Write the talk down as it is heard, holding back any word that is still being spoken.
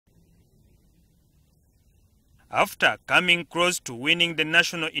After coming close to winning the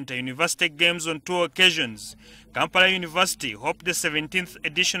National Inter-University Games on 2 occasions, Kampala University hope the 17th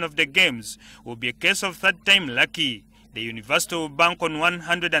edition of the Games will be a case of third time lucky. The university will bank on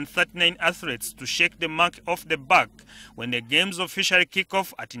 139 athletes to shake the mark off the back when the Games officially kick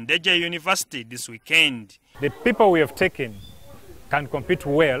off at Ndejje University this weekend. The people we have taken can compete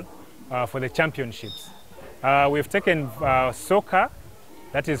well for the championships. We've taken soccer,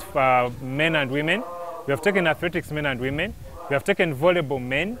 that is men and women. We have taken athletics men and women. We have taken volleyball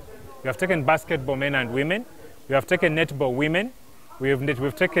men. We have taken basketball men and women. We have taken netball women.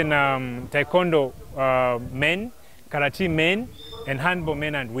 We've taken taekwondo men, karate men, and handball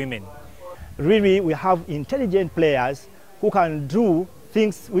men and women. Really, we have intelligent players who can do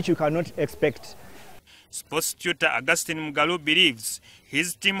things which you cannot expect. Sports tutor Augustine Mugalu believes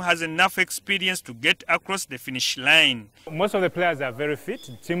his team has enough experience to get across the finish line. Most of the players are very fit.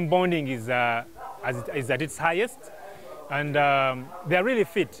 Team bonding is at its highest, and they're really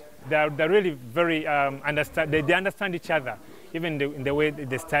fit. They're really very they understand each other, even in the way,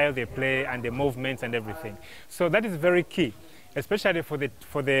 the style they play and the movements and everything. So that is very key, especially for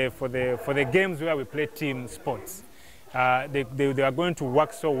the games where we play team sports. They are going to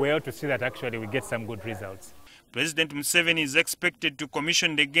work so well to see that actually we get some good results. President Museveni is expected to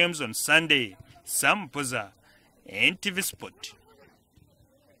commission the Games on Sunday. Sam Poza, NTV Sport.